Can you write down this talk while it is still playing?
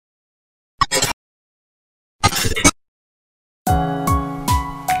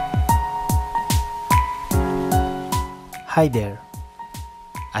Hi there.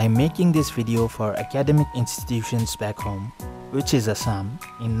 I am making this video for academic institutions back home, which is Assam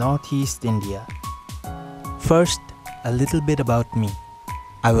in northeast India. First, a little bit about me.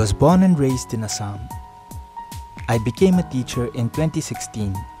 I was born and raised in Assam. I became a teacher in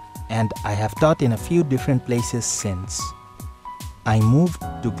 2016 and I have taught in a few different places since. I moved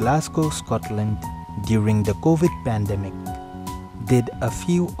to Glasgow, Scotland during the COVID pandemic. Did a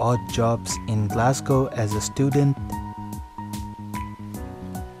few odd jobs in Glasgow as a student.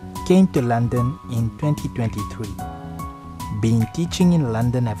 Came to London in 2023. Been teaching in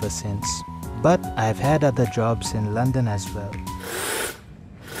London ever since, but I've had other jobs in London as well.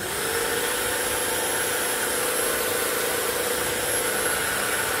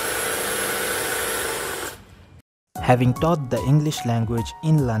 Having taught the English language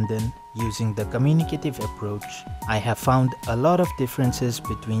in London using the communicative approach, I have found a lot of differences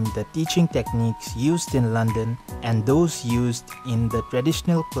between the teaching techniques used in London and those used in the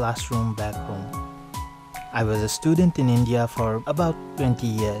traditional classroom back home. I was a student in India for about 20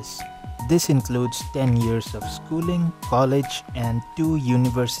 years. This includes 10 years of schooling, college, and 2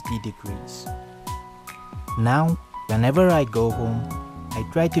 university degrees. Now, whenever I go home, I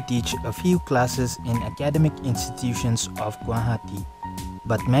try to teach a few classes in academic institutions of Guwahati,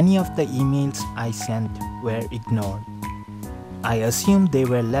 but many of the emails I sent were ignored. I assume they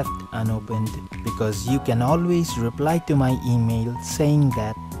were left unopened because you can always reply to my email saying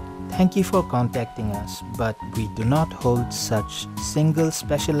that thank you for contacting us, but we do not hold such single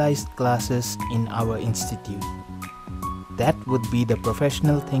specialized classes in our institute. That would be the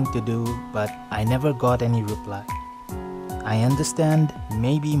professional thing to do, but I never got any reply. I understand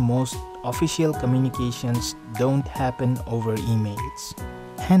maybe most official communications don't happen over emails.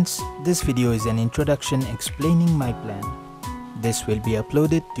 Hence, this video is an introduction explaining my plan. This will be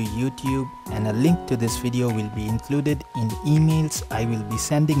uploaded to YouTube and a link to this video will be included in emails I will be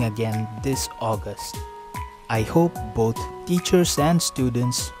sending again this August. I hope both teachers and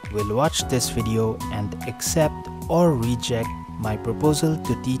students will watch this video and accept or reject my proposal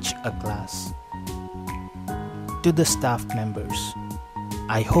to teach a class. To the staff members,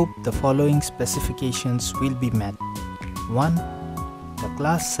 I hope the following specifications will be met. 1. The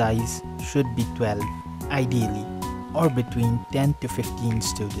class size should be 12, ideally, or between 10 to 15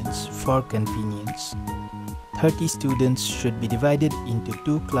 students for convenience. 30 students should be divided into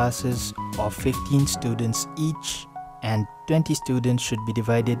 2 classes of 15 students each, and 20 students should be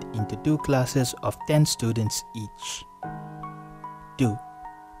divided into 2 classes of 10 students each. 2.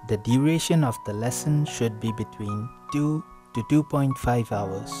 The duration of the lesson should be between 2 to 2.5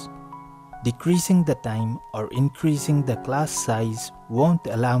 hours. Decreasing the time or increasing the class size won't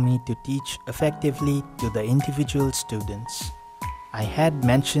allow me to teach effectively to the individual students. I had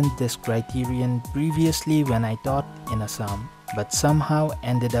mentioned this criterion previously when I taught in Assam, but somehow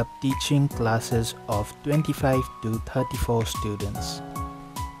ended up teaching classes of 25 to 34 students.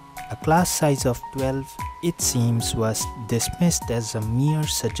 A class size of 12, it seems, was dismissed as a mere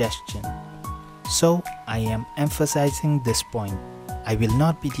suggestion. So, I am emphasizing this point. I will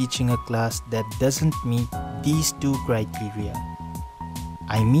not be teaching a class that doesn't meet these 2 criteria.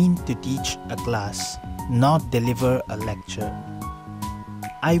 I mean to teach a class, not deliver a lecture.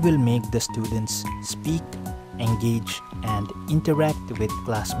 I will make the students speak, engage, and interact with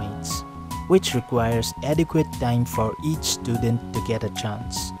classmates, which requires adequate time for each student to get a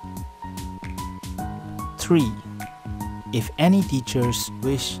chance. 3. If any teachers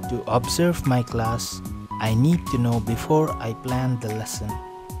wish to observe my class, I need to know before I plan the lesson.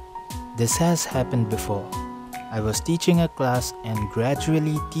 This has happened before. I was teaching a class and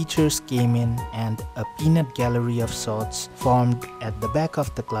gradually teachers came in and a peanut gallery of sorts formed at the back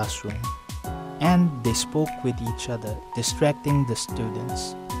of the classroom. And they spoke with each other, distracting the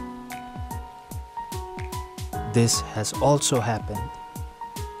students. This has also happened.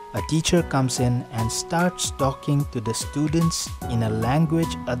 A teacher comes in and starts talking to the students in a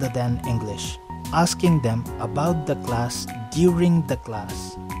language other than English, asking them about the class during the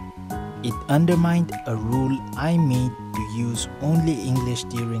class. It undermined a rule I made to use only English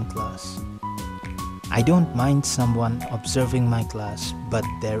during class. I don't mind someone observing my class, but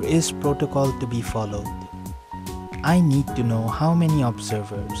there is protocol to be followed. I need to know how many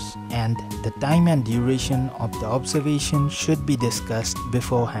observers, and the time and duration of the observation should be discussed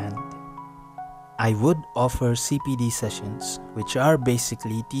beforehand. I would offer CPD sessions, which are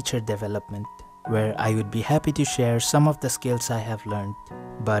basically teacher development, where I would be happy to share some of the skills I have learned.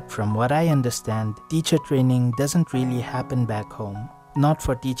 But from what I understand, teacher training doesn't really happen back home, not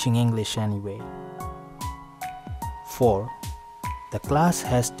for teaching English anyway. 4. The class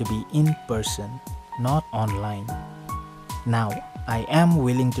has to be in person, not online. Now, I am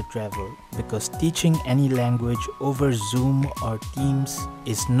willing to travel because teaching any language over Zoom or Teams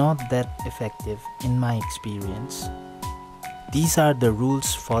is not that effective in my experience. These are the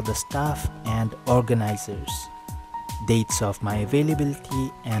rules for the staff and organizers. Dates of my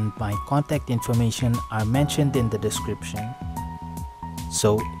availability and my contact information are mentioned in the description.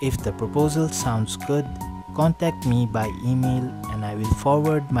 So if the proposal sounds good, contact me by email and I will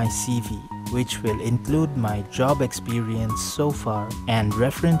forward my CV, which will include my job experience so far and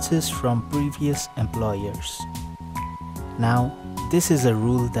references from previous employers. Now, this is a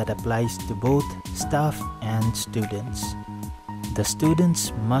rule that applies to both staff and students. The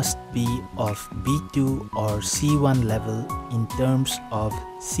students must be of B2 or C1 level in terms of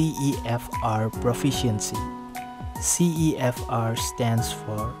CEFR proficiency. CEFR stands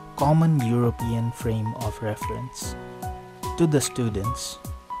for Common European Frame of Reference. To the students,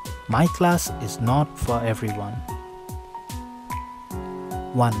 my class is not for everyone.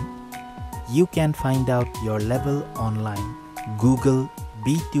 1. You can find out your level online. Google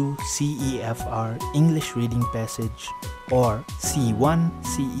B2 CEFR English Reading Passage or C1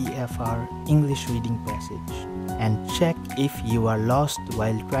 CEFR English Reading Passage and check if you are lost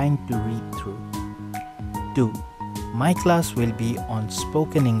while trying to read through. 2. My class will be on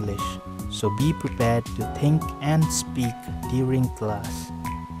spoken English, so be prepared to think and speak during class.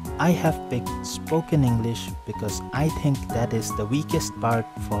 I have picked spoken English because I think that is the weakest part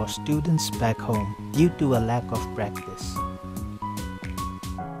for students back home due to a lack of practice.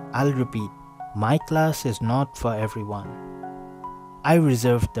 I'll repeat, my class is not for everyone. I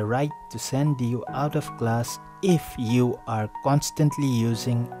reserve the right to send you out of class if you are constantly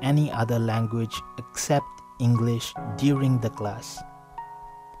using any other language except English during the class.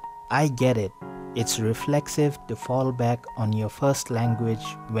 I get it. It's reflexive to fall back on your first language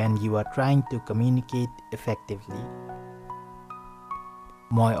when you are trying to communicate effectively.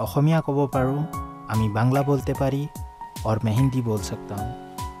 मैं অসমীয়া কব পাৰো, আমি বাংলা বলতে পারি, और मैं हिंदी बोल सकता हूँ.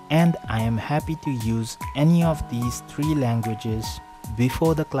 And I am happy to use any of these 3 languages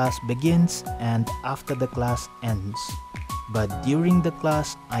before the class begins and after the class ends. But during the class,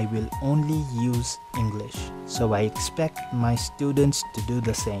 I will only use English, so I expect my students to do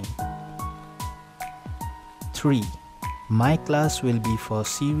the same. 3. My class will be for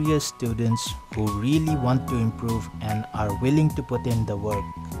serious students who really want to improve and are willing to put in the work.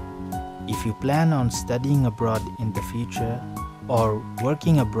 If you plan on studying abroad in the future, or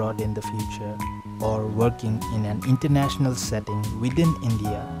working abroad in the future, or working in an international setting within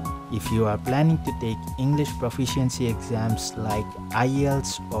India, if you are planning to take English proficiency exams like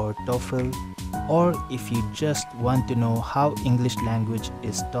IELTS or TOEFL, or if you just want to know how English language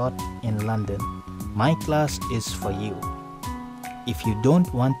is taught in London, my class is for you. If you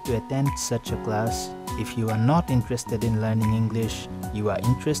don't want to attend such a class, if you are not interested in learning English, you are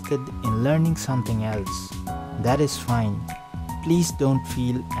interested in learning something else, that is fine. Please don't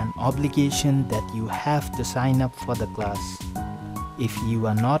feel an obligation that you have to sign up for the class. If you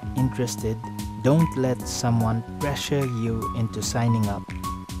are not interested, don't let someone pressure you into signing up.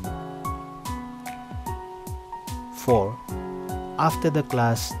 4. After the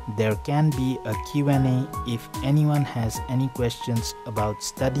class, there can be a Q&A if anyone has any questions about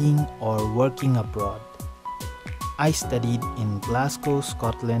studying or working abroad. I studied in Glasgow,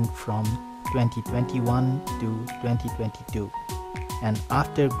 Scotland from 2021 to 2022. And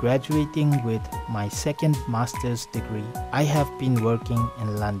after graduating with my second master's degree, I have been working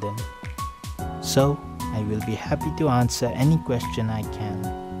in London. So, I will be happy to answer any question I can.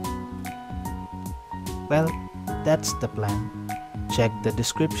 Well, that's the plan. Check the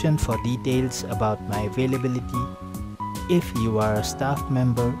description for details about my availability. If you are a staff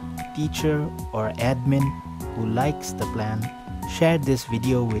member, teacher, or admin who likes the plan, share this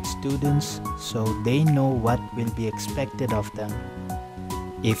video with students so they know what will be expected of them.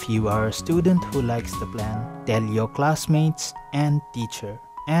 If you are a student who likes the plan, tell your classmates and teacher,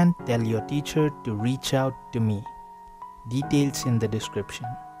 and tell your teacher to reach out to me. Details in the description.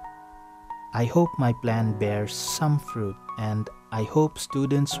 I hope my plan bears some fruit, and I hope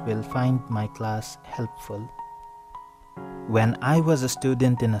students will find my class helpful. When I was a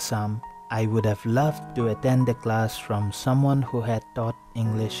student in Assam, I would have loved to attend a class from someone who had taught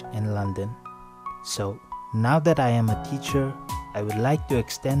English in London. So, now that I am a teacher, I would like to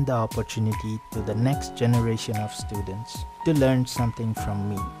extend the opportunity to the next generation of students to learn something from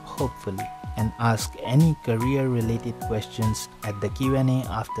me, hopefully, and ask any career-related questions at the Q&A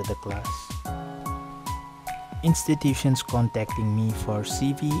after the class. Institutions contacting me for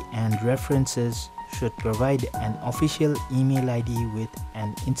CV and references should provide an official email ID with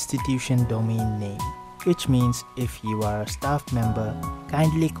an institution domain name. which means if you are a staff member,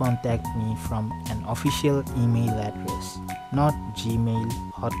 kindly contact me from an official email address, not Gmail,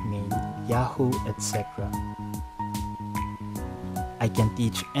 Hotmail, Yahoo, etc. I can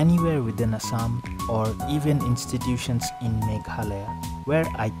teach anywhere within Assam or even institutions in Meghalaya, where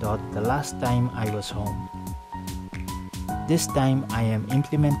I taught the last time I was home. This time I am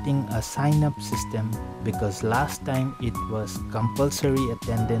implementing a sign-up system because last time it was compulsory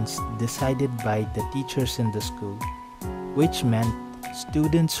attendance decided by the teachers in the school, which meant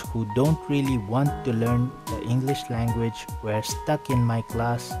students who don't really want to learn the English language were stuck in my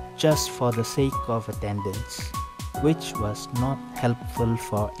class just for the sake of attendance, which was not helpful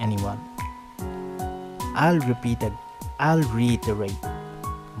for anyone. I'll reiterate,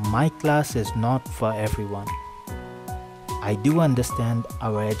 my class is not for everyone. I do understand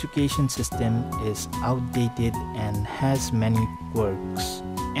our education system is outdated and has many quirks,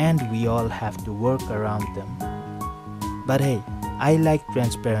 and we all have to work around them. But hey, I like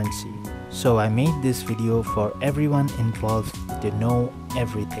transparency, so I made this video for everyone involved to know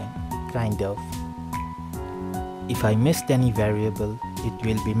everything, kind of. If I missed any variable, it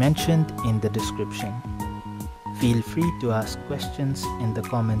will be mentioned in the description. Feel free to ask questions in the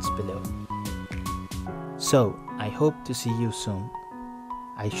comments below. So, I hope to see you soon.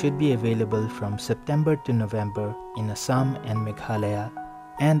 I should be available from September to November in Assam and Meghalaya,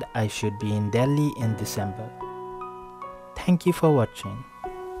 and I should be in Delhi in December. Thank you for watching.